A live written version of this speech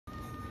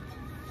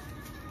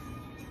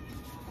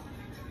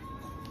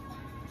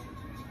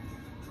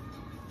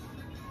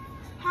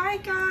Hi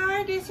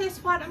guys, this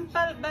is what I'm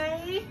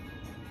Bay.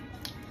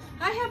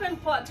 I have an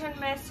important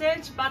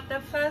message, but the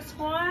first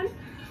one,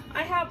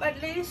 I have at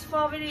least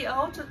 4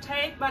 videos to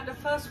take, but the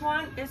first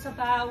one is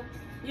about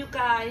you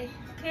guys,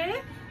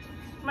 okay?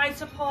 My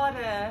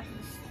supporter.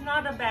 It's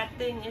not a bad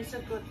thing, it's a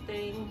good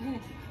thing.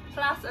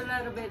 Plus a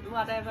little bit,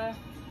 whatever.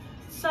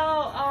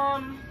 So,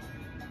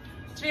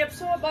 ជ្រាប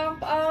សួរបង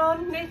ប្អូន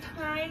នេះថ្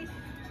ងៃ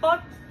ពុធ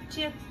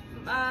ជា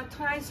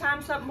ថ្ងៃ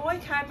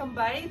31ខែ8 2022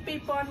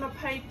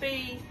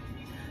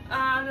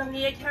 ល្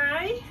ងាចហើ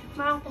យ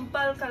ម៉ោង 7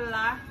 កន្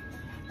លះ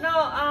No,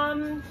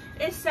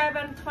 it's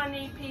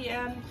 7:20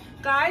 p.m.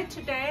 Guys,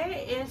 today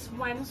is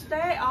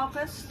Wednesday,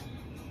 August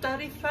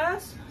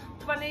 31st,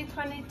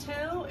 2022.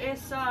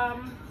 It's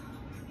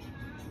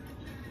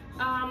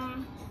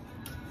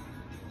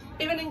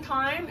evening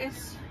time.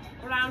 It's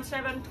around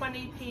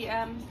 7:20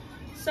 p.m.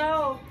 So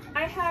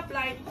I have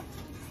like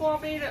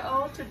 4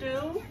 videos to do.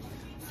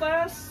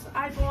 First,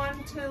 I want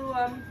to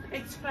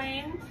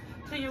explain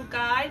to you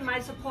guys, my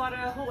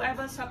supporter,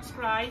 whoever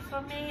subscribe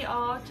for me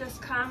or just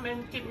come and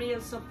give me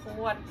a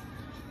support.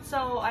 So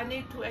I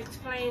need to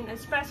explain,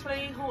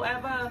 especially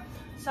whoever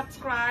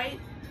subscribe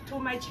to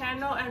my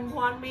channel and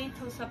want me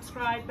to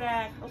subscribe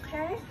back,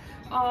 okay?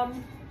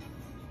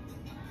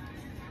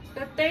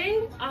 The thing,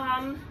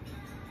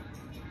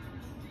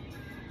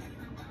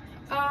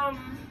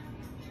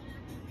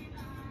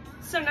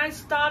 since I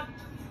start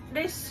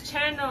this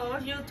channel,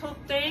 YouTube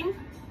thing,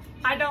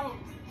 I don't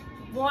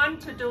want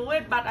to do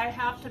it, but I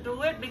have to do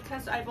it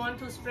because I want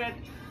to spread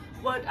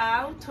word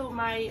out to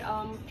my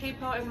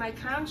people in my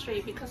country,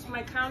 because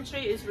my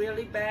country is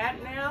really bad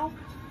now.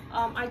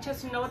 I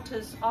just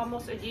noticed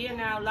almost a year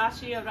now, last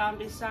year around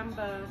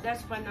December,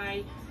 that's when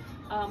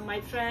my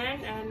friend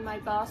and my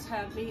boss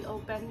have me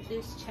open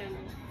this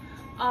channel.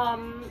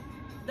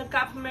 The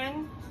government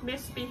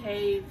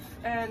misbehaved,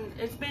 and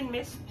it's been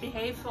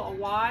misbehaved for a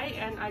while,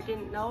 and I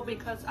didn't know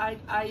because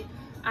I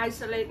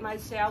isolate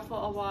myself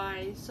for a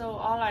while, so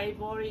all I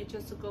worry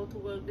just to go to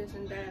work, this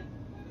and that.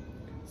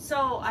 So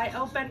I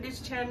opened this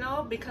channel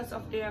because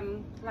of them.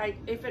 Like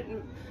if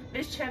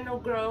this channel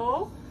grow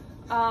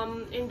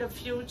in the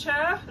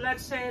future,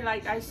 let's say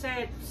like I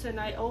said, since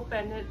I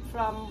opened it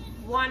from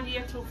 1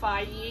 year to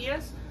 5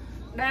 years,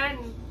 then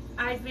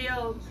I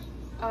will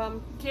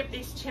keep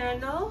this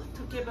channel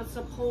to give a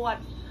support.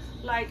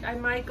 Like I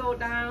might go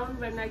down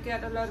when I get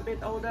a little bit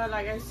older,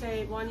 like I say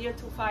 1 year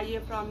to 5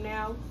 years from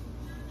now,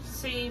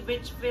 see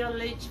which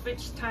village,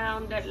 which town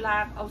that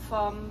lack of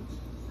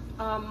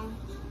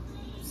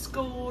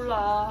school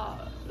or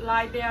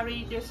library,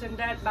 this and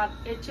that. But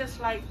it's just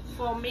like,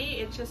 for me,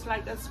 it's just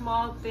like a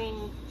small thing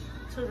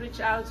to reach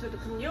out to the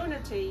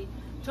community,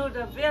 to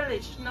the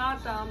village, not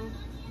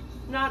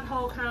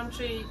whole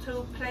country, to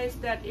place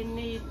that in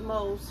need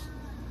most.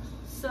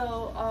 So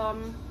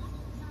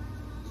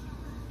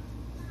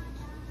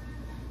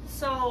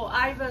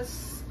I was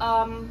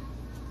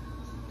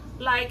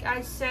like I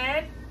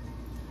said,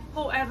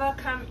 whoever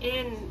come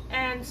in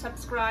and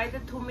subscribe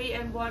to me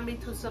and want me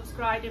to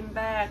subscribe him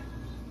back,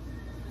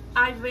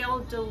 I will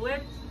do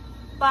it,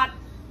 but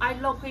I'm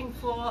looking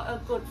for a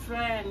good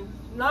friend,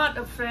 not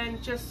a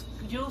friend just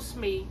use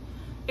me.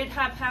 It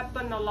have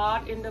happened a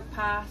lot in the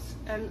past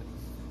and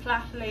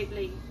plus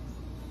lately.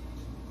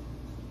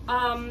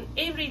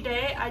 Every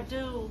day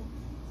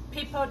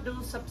people do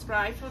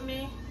subscribe for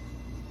me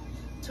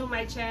to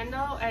my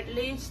channel, at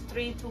least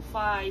 3 to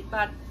 5,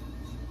 but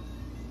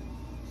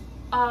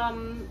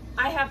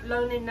I have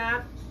learned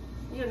enough,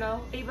 you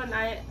know, even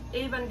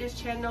this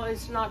channel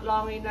is not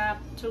long enough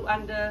to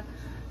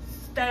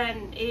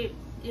understand it,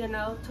 you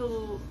know,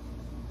 to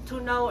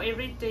know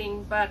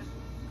everything, but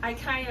I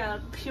kind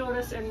of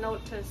curious and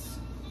notice.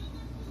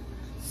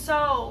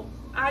 So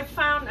I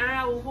found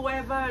out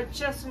whoever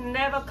just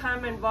never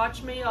come and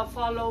watch me or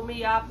follow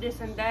me up,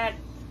 this and that,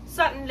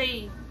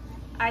 suddenly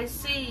I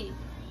see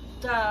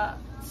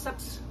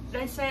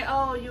they say,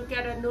 oh, you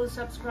get a new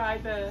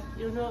subscriber,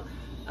 you know,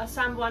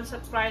 someone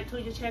subscribe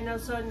to your channel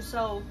so and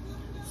so.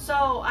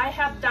 So I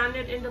have done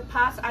it in the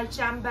past. I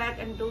jump back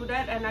and do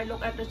that, and I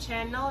look at the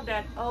channel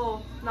that,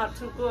 oh, not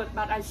too good,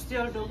 but I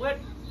still do it.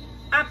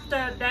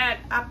 After that,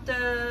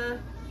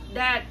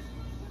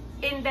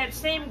 in that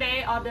same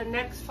day or the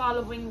next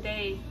following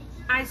day,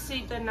 I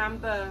see the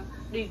number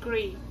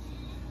degree,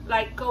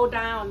 like go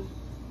down.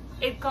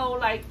 It go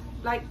like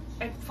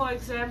for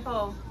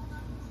example,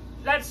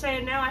 let's say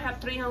now I have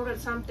 300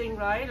 something,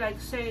 right? Like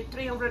say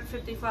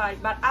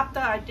 355, but after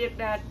I did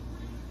that,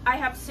 I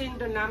have seen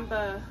the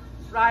number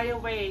right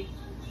away,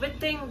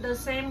 within the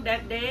same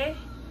that day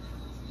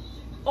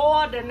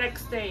or the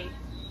next day.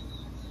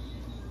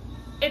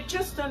 It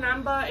just, the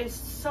number is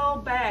so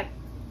bad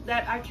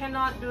that I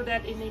cannot do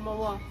that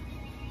anymore.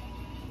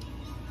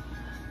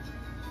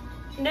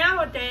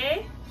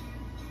 Nowadays,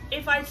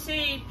 if I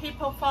see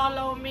people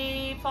follow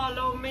me,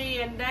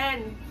 and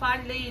then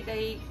finally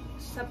they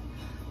subscribe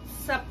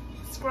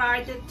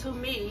to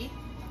me,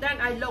 then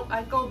I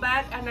go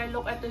back and I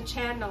look at the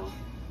channel.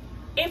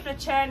 If the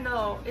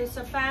channel is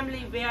a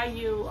family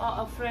value or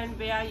a friend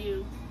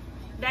value,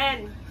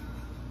 then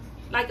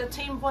like a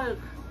teamwork,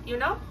 you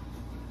know.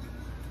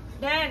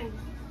 Then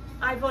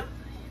I would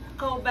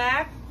go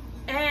back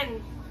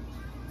and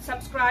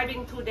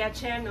subscribing to their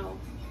channel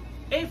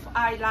if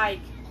I like.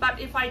 But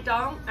if I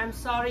don't, I'm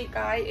sorry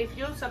guys, if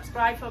you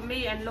subscribe for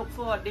me and look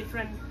for a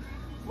different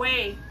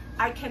way,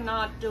 I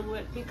cannot do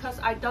it because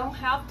I don't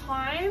have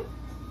time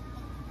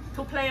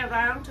to play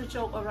around, to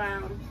joke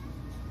around.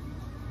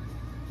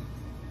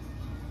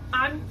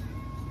 I'm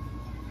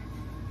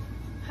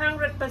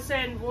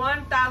 100%,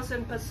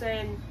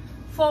 1000%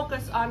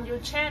 focus on your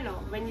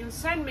channel. When you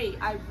send me,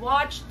 I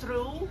watch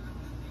through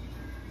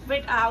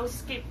without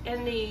skip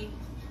any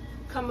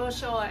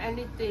commercial or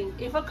anything.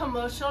 If a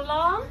commercial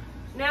long,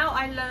 now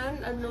I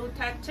learned a new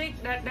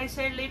tactic that they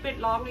say leave it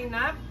long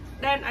enough,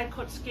 then I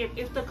could skip.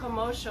 If the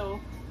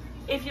commercial,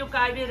 if you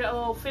guys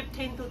video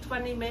 15 to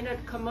 20 minute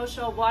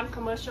commercial, one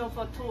commercial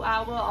for 2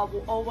 hours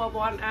or over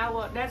 1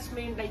 hour, that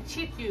means they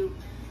cheat you,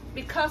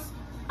 because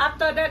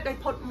after that they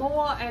put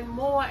more and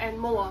more and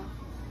more.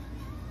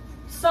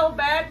 So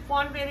bad,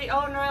 one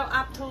video now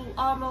up to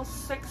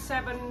almost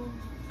 6-7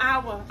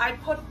 hours I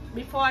put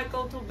before I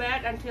go to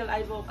bed until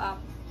I woke up.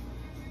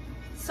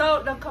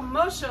 So the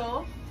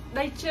commercial,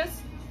 they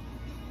just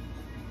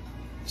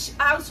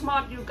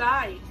outsmart you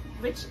guys,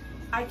 which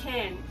I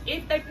can.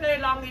 If they play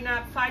long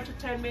enough, 5 to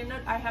 10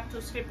 minutes, I have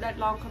to skip that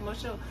long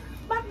commercial.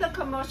 But the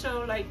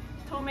commercial like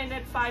 2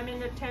 minutes, 5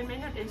 minutes, 10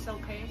 minutes is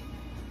okay.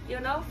 You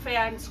know,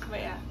 fair and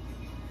square.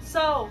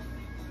 So,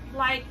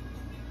 like,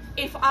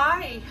 if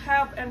I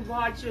help and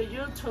watch your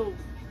YouTube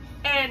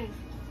and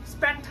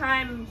spend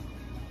time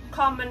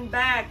comment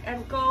back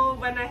and go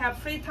when I have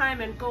free time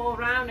and go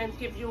around and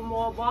give you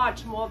more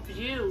watch, more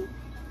view,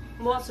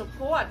 more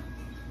support,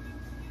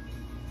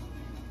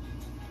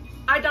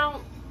 I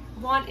don't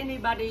want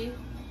anybody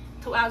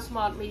to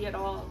outsmart me at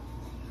all.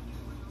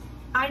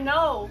 I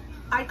know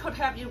I could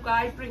have you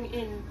guys bring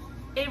in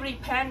every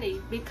penny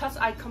because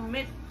I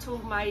commit to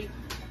my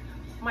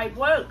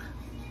work.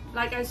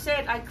 Like I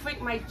said, I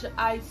quit my,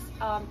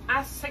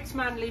 asked 6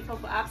 months leave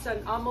of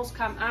absence, almost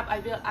come up, I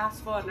will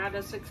ask for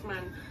another 6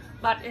 months.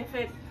 But if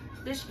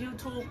this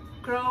YouTube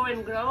grow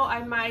and grow,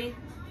 I might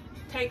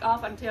take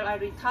off until I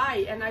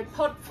retire, and I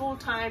put full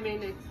time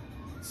in it.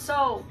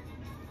 So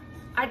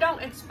I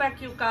don't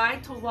expect you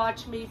guys to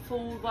watch me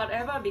full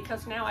whatever,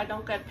 because now I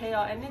don't get paid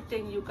or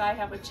anything. You guys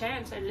have a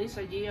chance at least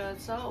a year or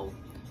so.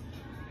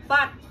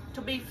 But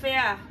to be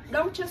fair,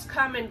 don't just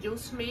come and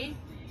use me.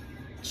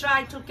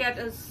 Try to get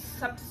a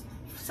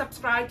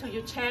subscribe to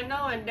your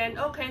channel and then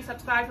okay,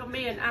 subscribe for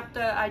me, and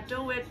after I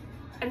do it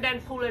and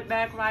then pull it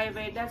back right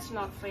away. That's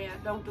not fair.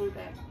 Don't do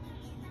that.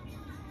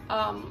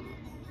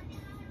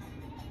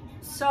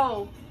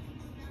 So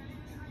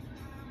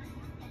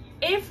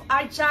if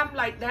I jump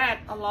like that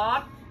a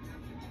lot,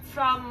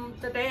 from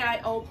the day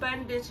I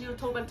opened this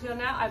YouTube until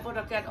now, I would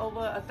have get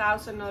over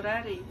 1,000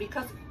 already,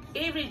 because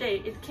every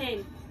day it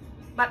came,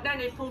 but then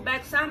it pulled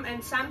back some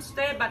and some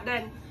stay, but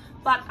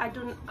I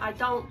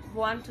don't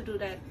want to do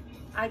that.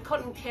 I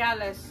couldn't care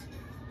less.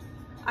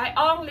 I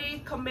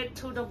only commit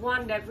to the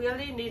one that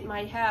really need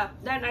my help.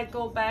 Then I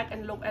go back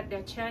and look at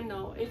their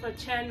channel. If a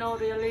channel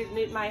really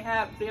need my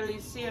help, really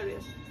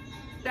serious,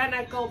 then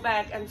I go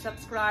back and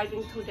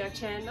subscribing to their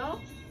channel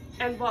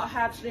and what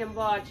helps them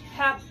watch,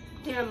 help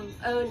them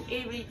earn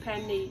every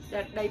penny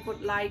that they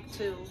would like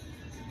to.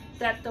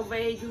 That's the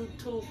way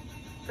YouTube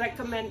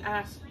recommend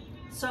us.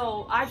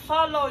 So I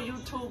follow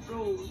YouTube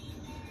rules,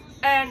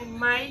 and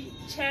my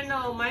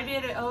channel, my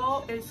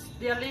video is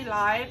daily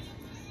life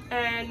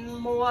and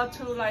more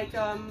to like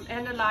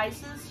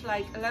analysis,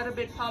 like a little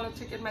bit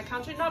politics in my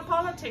country, not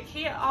politics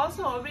here.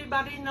 Also,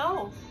 everybody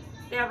know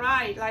they're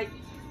right, like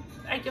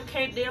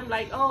educate them,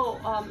 like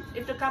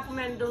if the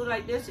government do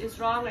like this is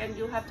wrong and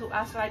you have to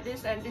ask like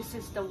this and this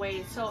is the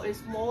way. So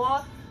it's more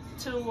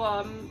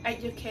to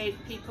educate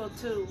people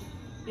too,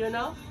 you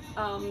know.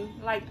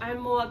 Like I'm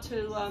more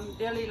to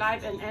daily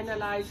life and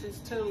analysis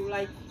too,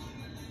 like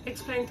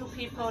explain to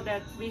people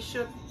that we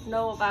should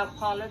know about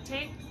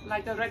politics,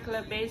 like a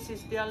regular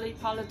basis, daily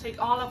politics.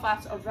 All of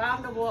us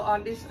around the world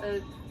on this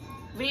earth,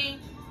 we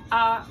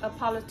are a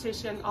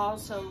politician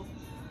also,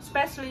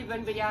 especially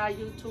when we are a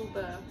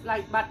YouTuber,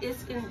 like, but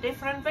it's in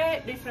different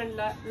way, different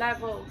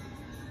level.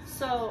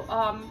 So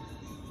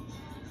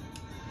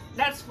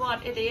that's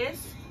what it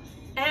is.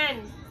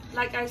 And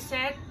like I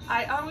said,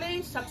 I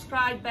only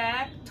subscribe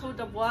back to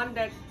the one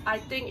that I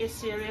think is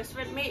serious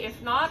with me.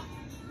 If not,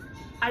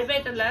 I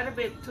wait a little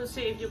bit to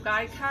see if you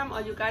guys come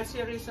or you guys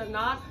serious or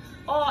not,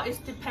 or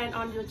it depends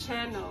on your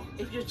channel.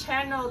 If your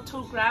channel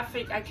too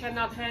graphic, I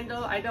cannot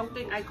handle, I don't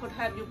think I could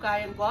have you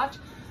guys and watch,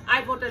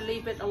 I would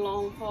leave it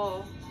alone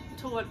for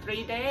 2 or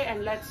 3 days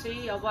and let's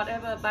see or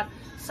whatever. But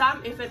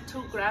some, if it's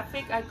too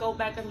graphic, I go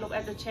back and look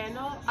at the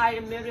channel, I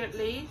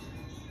immediately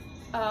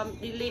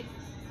delete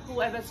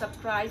whoever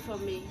subscribed for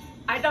me.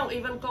 I don't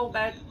even go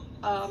back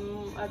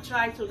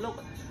try to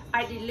look,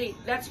 I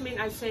delete. That means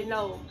I say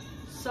no.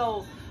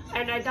 So,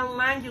 and I don't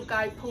mind you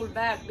guys pull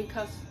back,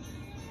 because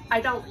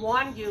I don't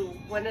want you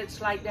when it's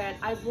like that.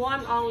 I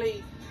want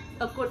only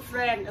a good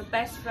friend, a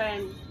best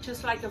friend,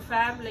 just like a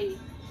family.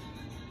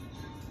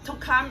 to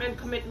come and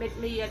commit with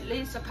me at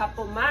least a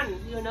couple months,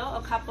 you know,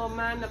 a couple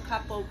months, a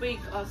couple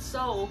weeks or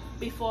so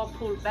before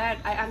pull back.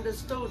 I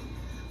understood.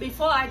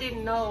 Before I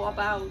didn't know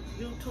about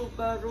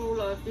YouTuber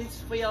rule or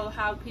this field,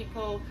 how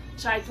people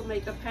try to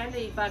make a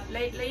penny. But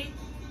lately,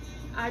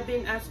 I've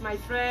been asked my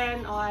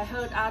friend, or I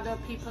heard other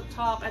people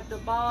talk at the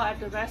bar, at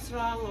the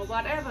restaurant, or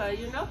whatever,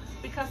 you know,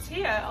 because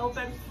here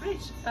open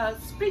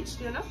speech,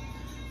 you know.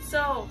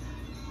 So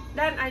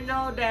then I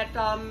know that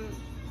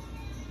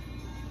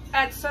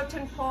at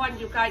certain point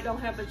you guys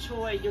don't have a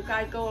choice. You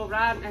guys go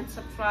around and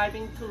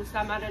subscribing to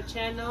some other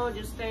channel,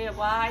 you stay a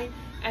while,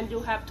 and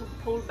you have to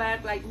pull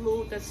back, like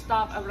move the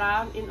stock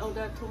around in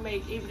order to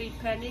make every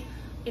penny,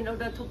 in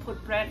order to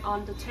put bread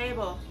on the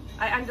table.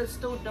 I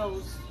understood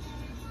those,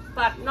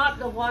 but not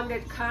the one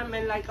that come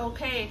and like,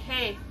 okay,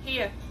 hey,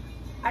 here,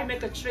 I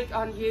make a trick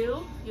on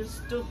you, you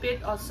stupid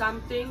or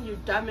something, you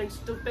dumb and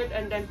stupid,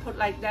 and then put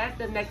like that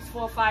the next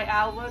 4 or 5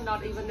 hours,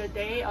 not even a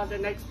day, or the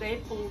next day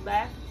pull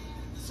back.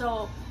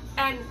 So,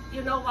 and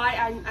you know why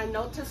I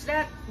noticed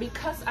that?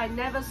 Because I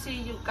never see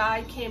you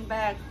guys came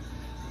back.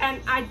 And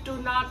I do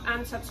not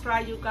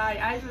unsubscribe you guys.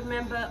 I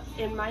remember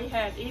in my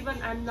head, even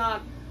I'm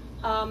not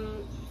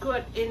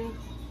good in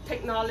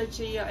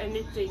technology or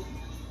anything,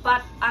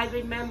 but I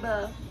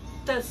remember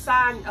the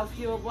sign of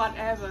your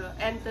whatever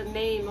and the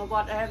name or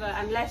whatever.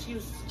 Unless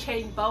you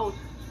change both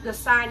the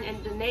sign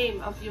and the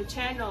name of your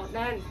channel,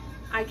 then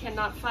I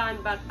cannot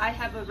find. But I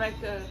have a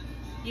record,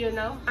 you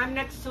know. I'm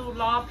next to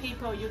law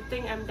people. You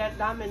think I'm that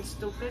dumb and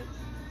stupid?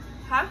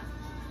 Huh?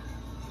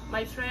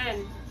 My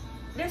friend,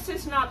 this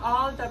is not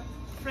all the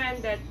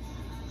friend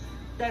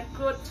that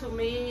good to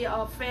me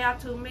or fair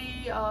to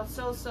me or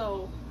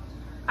so.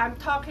 I'm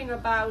talking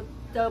about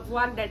the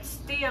one that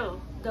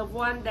steal, the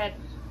one that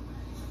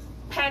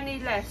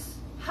penniless,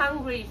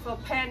 hungry for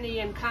penny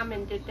and come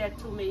and did that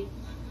to me,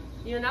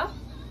 you know.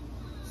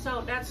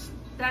 So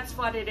that's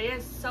what it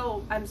is.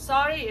 So I'm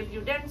sorry if you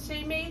didn't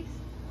see me.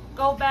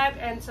 Go back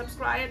and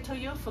subscribe to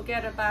you.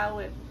 Forget about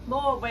it.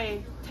 Move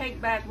away.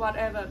 Take back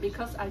whatever,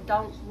 because I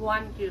don't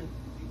want you.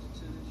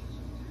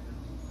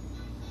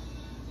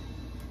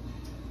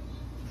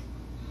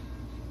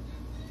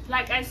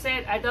 Like I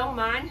said, I don't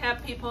mind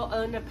have people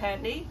earn a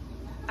penny.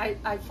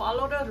 I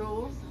follow the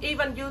rule.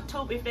 Even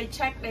YouTube, if they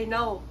check, they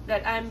know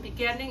that I'm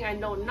beginning. I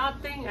know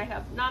nothing. I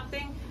have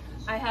nothing.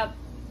 I have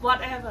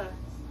whatever.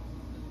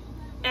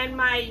 And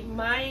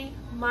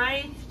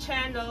my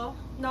channel,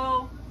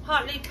 no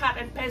hardly cut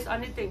and paste or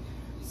anything.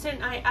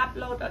 Since I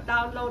upload or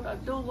download or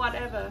do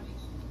whatever,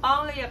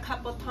 only a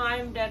couple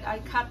times that I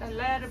cut a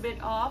little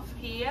bit off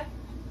here.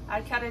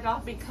 I cut it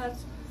off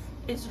because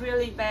it's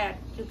really bad.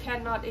 You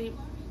cannot even.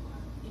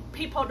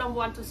 People don't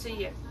want to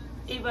see it,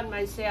 even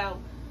myself.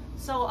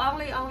 So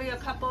only a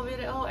couple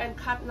video and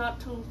cut not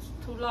too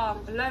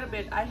long, a little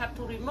bit. I have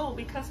to remove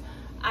because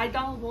I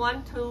don't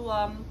want to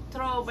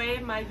throw away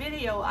my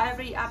video. I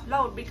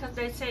re-upload because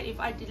they say if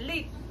I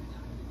delete,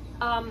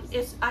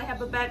 I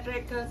have a bad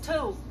record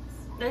too.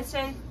 They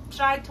say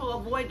try to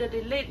avoid the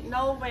delete.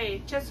 No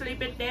way, just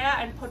leave it there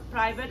and put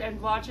private and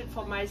watch it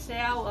for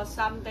myself or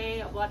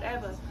someday or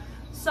whatever.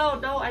 So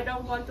though I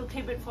don't want to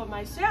keep it for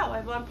myself, I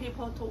want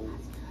people to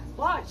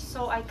watch,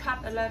 so I cut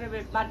a little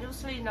bit, but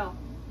usually no,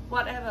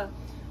 whatever.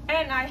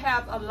 And I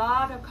have a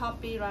lot of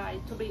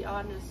copyright, to be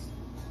honest.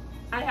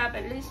 I have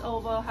at least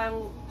over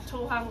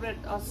 200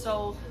 or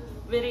so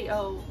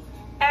video,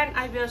 and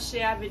I will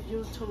share with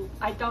YouTube.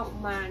 I don't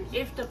mind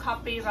if the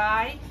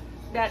copyright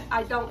that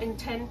I don't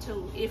intend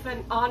to, if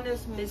an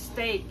honest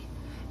mistake,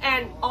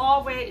 and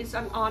always is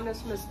an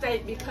honest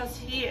mistake, because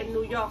here in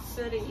New York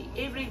City,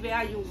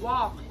 everywhere you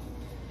walk,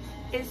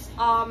 it's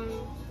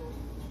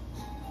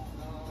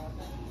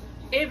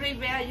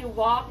everywhere you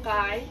walk,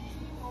 guys,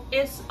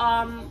 it's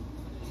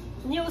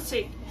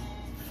music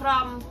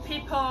from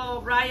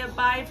people ride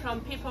by, from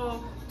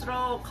people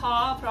throw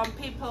car, from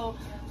people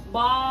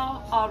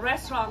bar or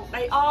restaurant.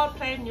 They all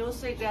play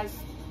music. There's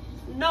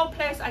no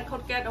place I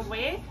could get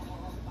away.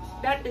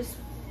 That is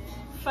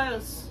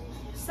first.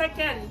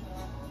 Second,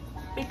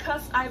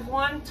 because I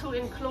want to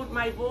include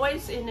my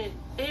voice in it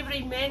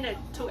every minute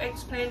to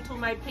explain to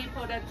my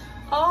people that,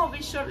 oh,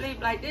 we should live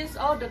like this,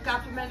 oh, the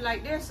government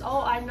like this,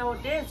 oh, I know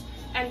this,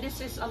 and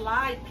this is a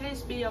lie.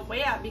 Please be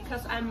aware,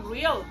 because I'm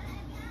real.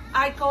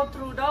 I go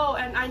through those,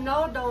 and I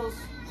know those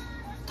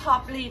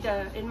top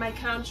leaders in my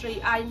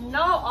country. I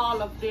know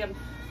all of them.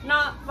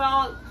 Not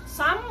well,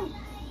 some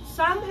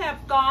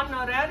have gone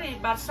already,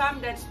 but some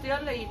that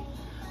still live,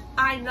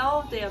 I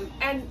know them.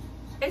 And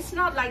it's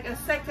not like a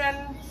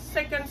second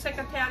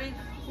secretary.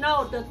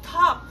 No, the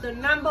top, the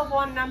number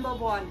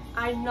one.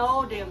 I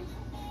know them.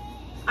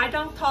 I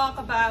don't talk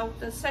about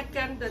the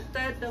second, the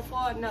third, the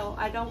fourth. No,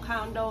 I don't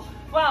count those.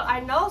 Well, I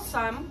know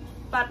some,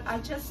 but I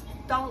just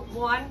don't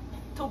want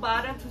to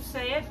bother to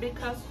say it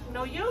because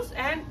no use,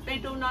 and they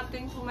do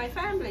nothing to my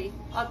family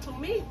or to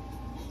me.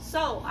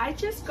 So I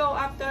just go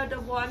after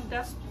the one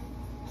that's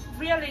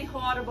really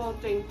horrible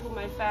thing to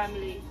my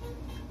family.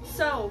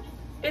 So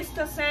it's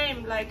the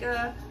same, like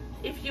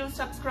if you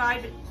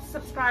subscribe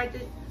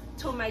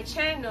to my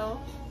channel,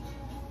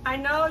 I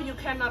know you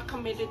cannot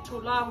commit it too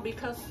long,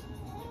 because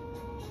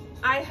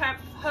I have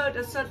heard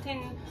a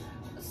certain,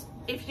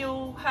 if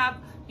you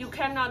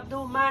cannot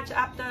do much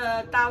after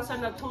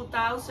 1,000 or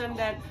 2,000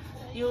 that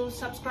you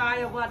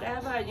subscribe or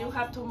whatever, you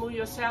have to move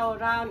yourself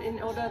around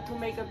in order to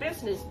make a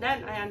business.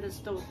 Then I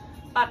understood.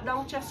 But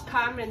don't just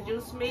come and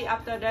use me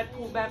after that,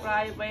 pull back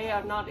right away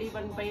or not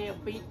even pay a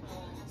bit.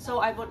 So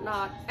I would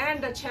not.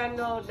 And the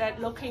channel that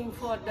looking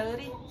for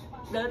dirty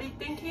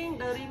thinking,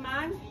 dirty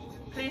mind,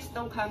 please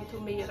don't come to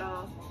me at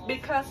all,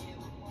 because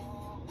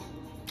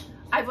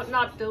I would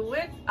not do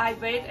it. I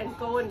wait and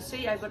go and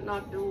see. I would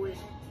not do it.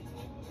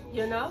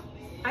 You know,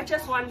 I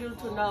just want you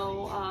to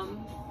know,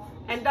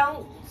 and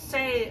don't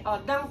say or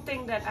don't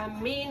think that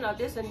I'm mean or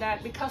this and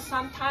that, because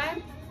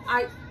sometimes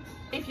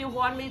if you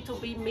want me to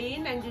be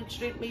mean and you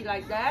treat me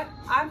like that,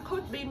 I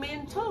could be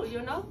mean too,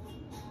 you know.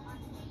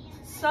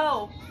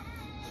 So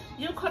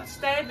you could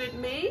stay with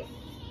me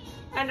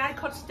and I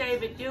could stay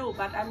with you,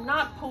 but I'm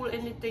not pull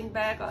anything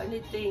back or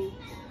anything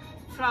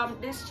from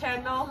this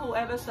channel.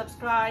 Whoever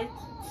subscribe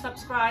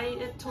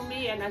it to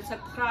me and I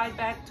subscribe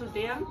back to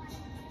them.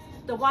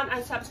 The one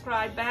I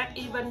subscribe back,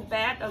 even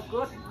bad or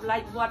good,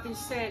 like what we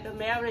say, the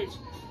marriage,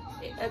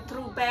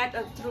 through bad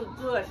or through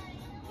good,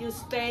 you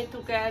stay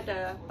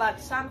together. But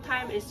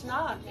sometimes it's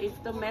not. If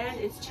the man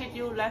is cheat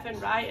you left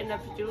and right and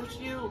abuse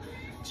you,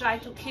 try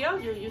to kill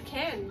you, you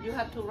can. You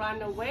have to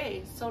run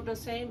away. So the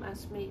same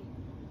as me.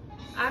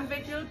 I'm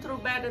with you through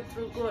bad and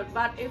through good.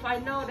 But if I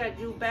know that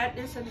you bad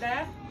this and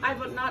that, I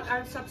would not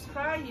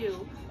unsubscribe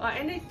you or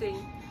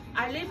anything.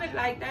 I leave it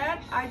like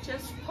that. I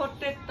just put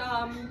it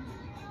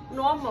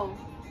normal.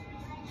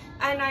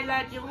 And I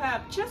let you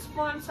have just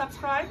one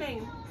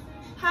subscribing.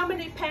 How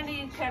many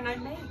pennies can I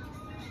make?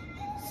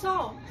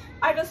 So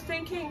I was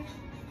thinking,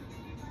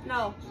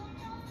 no,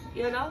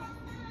 you know,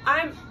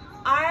 I'm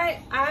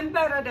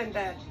better than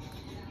that.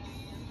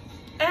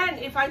 And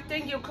if I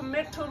think you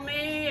commit to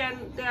me and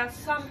there's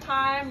some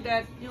time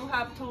that you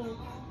have to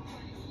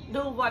do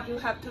what you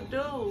have to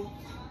do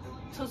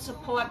to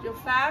support your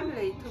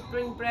family, to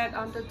bring bread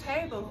on the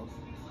table.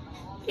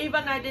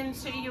 Even I didn't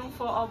see you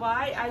for a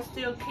while, I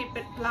still keep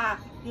it black.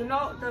 You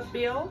know, the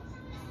bill,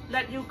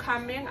 let you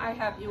come in, I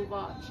have you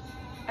watch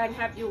and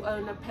have you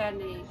earn a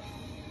penny.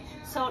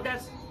 So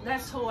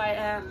that's who I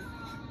am.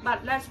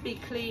 But let's be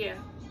clear.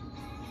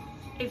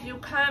 If you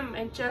come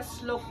and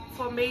just look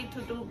for me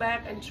to do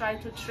bad and try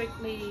to trick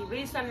me,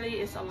 recently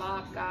it's a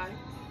lot, guys.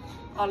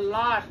 A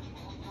lot.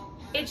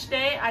 Each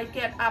day I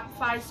get up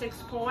 5-6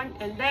 points,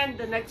 and then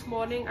the next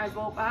morning I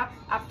woke up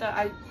after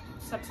I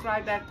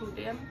subscribe back to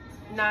them,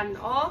 none.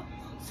 Or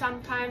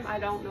sometimes I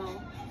don't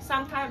know.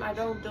 Sometimes I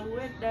don't do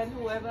it, then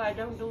whoever I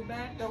don't do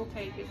bad, don't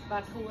take it,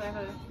 but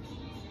whoever.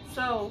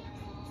 So,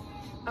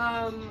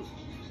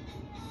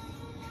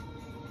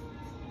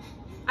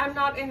 I'm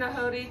not in a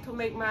hurry to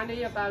make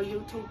money about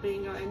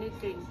YouTubing or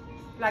anything.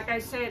 Like I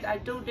said, I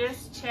do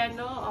this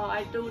channel or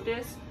I do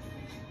this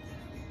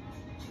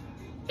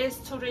is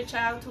to reach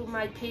out to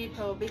my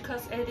people,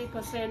 because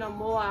 80% or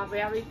more are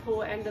very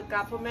poor and the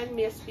government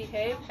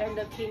misbehave and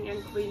the king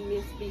and queen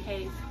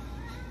misbehave.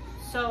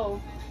 So,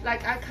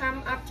 like I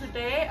come up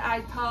today,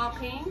 I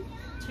talking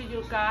to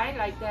you guys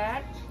like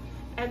that.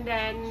 And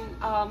then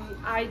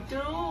I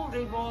do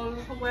reward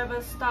whoever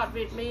start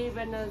with me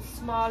when a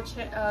small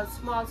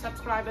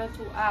subscriber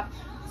to up.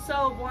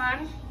 So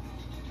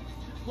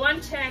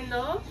one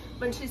channel,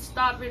 when she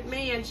start with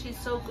me and she's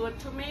so good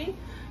to me,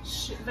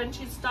 when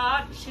she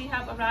start, she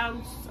have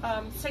around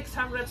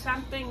 600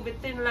 something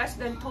within less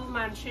than 2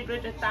 months. She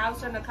reached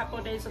 1,000 a couple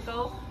of days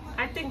ago.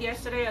 I think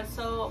yesterday or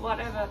so,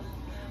 whatever.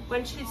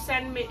 When she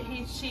sent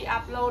me, she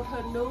upload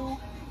her new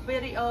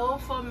video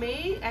for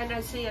me and I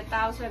see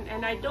 1,000,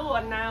 and I do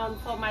announce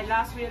for my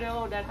last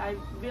video that I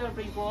will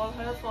reward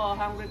her for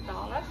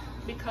 $100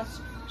 because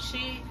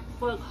she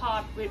worked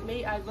hard with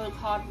me, I work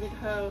hard with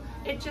her.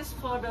 It's just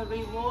for the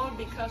reward,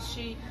 because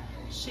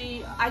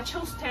I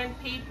choose 10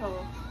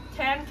 people,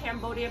 10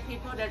 Cambodian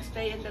people that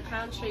stay in the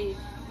country,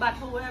 but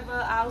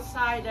whoever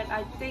outside that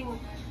I think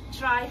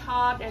try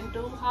hard and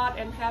do hard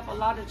and have a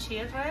lot of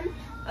children,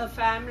 a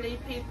family,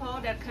 people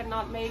that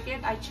cannot make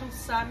it, I choose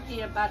some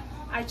here, but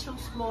I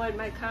choose more in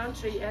my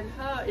country, and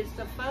her is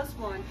the first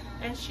one,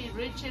 and she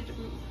reached it,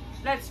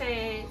 let's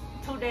say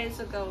 2 days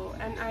ago,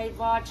 and I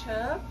watch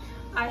her.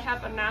 I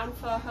have announced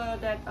for her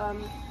that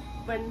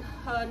when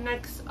her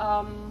next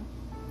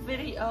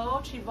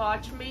video, she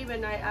watch me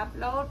when I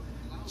upload,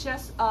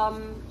 just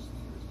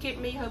give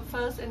me her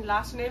first and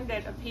last name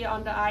that appear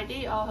on the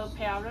ID, or her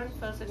parent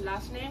first and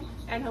last name,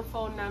 and her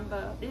phone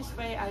number. This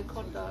way I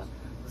could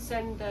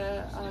send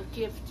a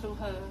gift to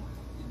her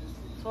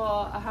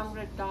for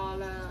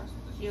 $100.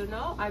 You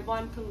know, I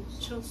want to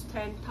choose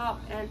 10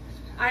 top, and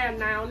I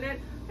announced it,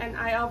 and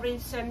I already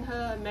sent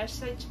her a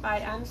message by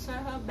answer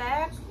her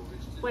back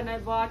when I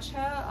watch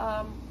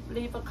her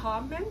leave a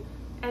comment,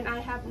 and I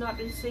have not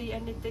received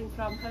anything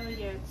from her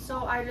yet.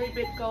 So I leave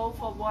it go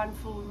for 1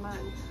 full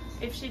month.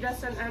 If she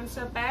doesn't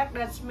answer back,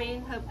 that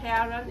means her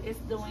parent is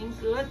doing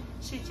good.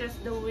 She's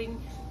just doing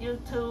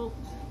YouTube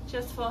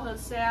just for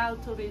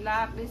herself to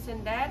relax, this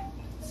and that.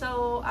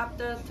 So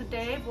after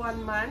today,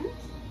 1 month,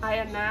 I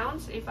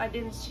announced if I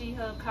didn't see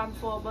her come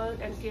forward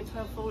and give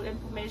her full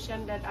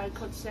information that I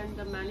could send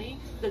the money,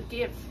 the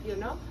gift, you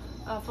know,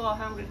 for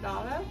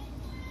 $100.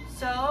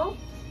 So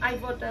I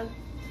would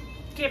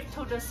give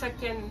to the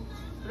second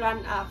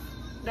run-up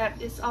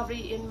that is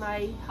already in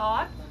my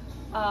heart,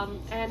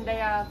 and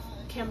they are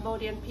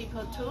Cambodian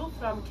people too,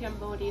 from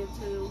Cambodia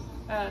too.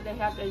 They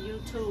have a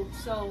YouTube.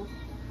 So,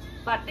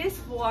 but this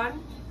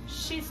one,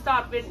 she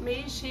started with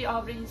me. She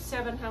already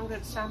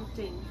 700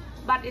 something,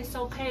 but it's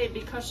okay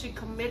because she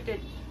committed,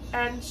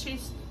 and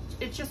it's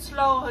just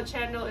slow. Her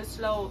channel is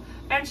slow,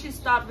 and she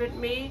started with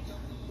me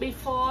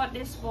before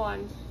this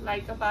one,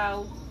 like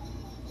about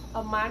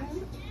a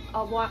month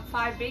or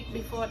 5 weeks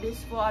before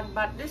this one.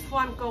 But this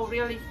one go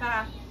really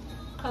fast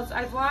because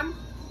I want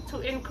to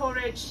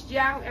encourage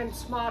young and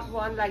smart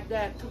one like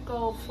that to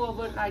go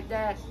forward like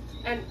that,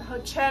 and her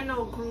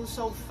channel grew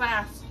so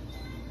fast.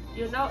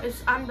 You know,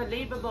 it's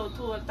unbelievable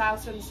to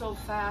 1,000 so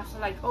fast.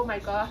 Like, oh my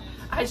God,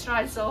 I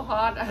tried so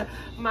hard.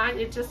 Mine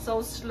is just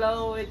so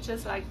slow. It's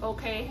just like,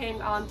 okay,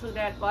 hang on to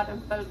that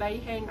bottom bay,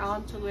 hang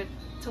on to it.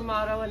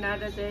 Tomorrow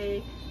another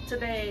day.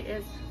 Today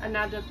is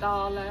another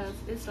 $1.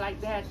 It's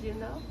like that, you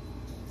know.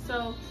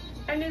 So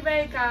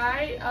anyway,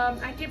 guys,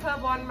 I give her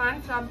 1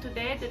 month from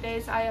today. The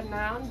days I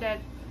announced that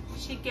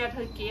she get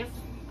her gift,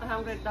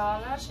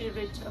 $100. She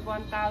reached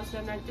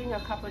 1,000, I think, a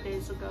couple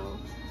days ago.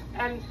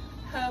 And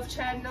her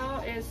channel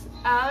is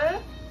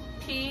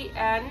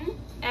LPN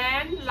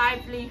and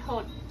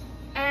Livelihood.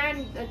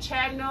 And the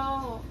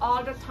channel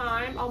all the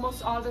time,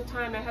 almost all the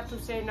time, I have to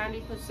say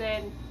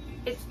 90%,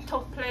 it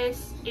took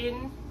place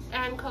in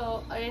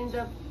Angkor,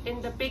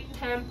 in the big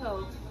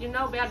temple. You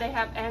know where they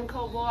have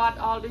Angkor Wat,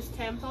 all this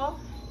temple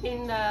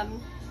in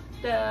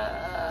the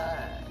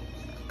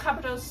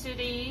capital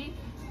city,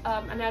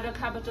 another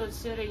capital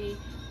city,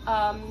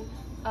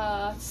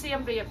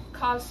 Siem Reap,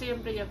 called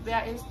Siem Reap,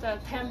 where is the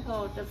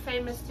temple, the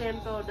famous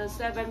temple, the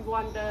 7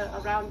 wonders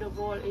around the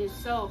world is.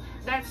 So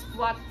that's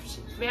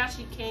where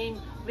she came,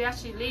 where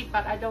she lived,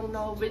 but I don't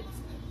know which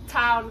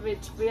town,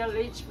 which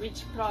village,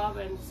 which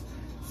province.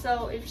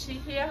 So if she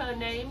hear her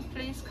name,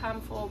 please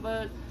come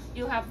forward.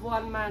 You have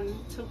 1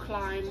 month to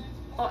climb,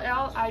 or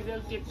else I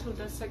will give to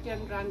the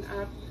second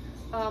run-up.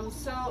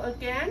 So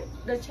again,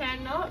 the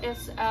channel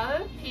is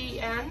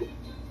LPN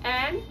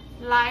and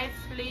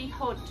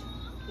Livelihood.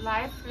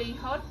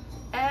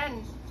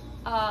 And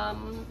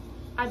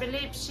I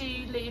believe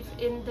she lives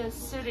in the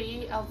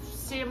city of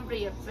Siem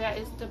Reap, where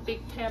is the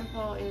big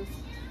temple is.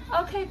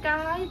 Okay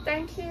guys,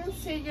 thank you.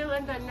 See you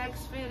in the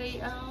next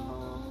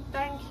video.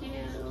 Thank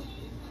you.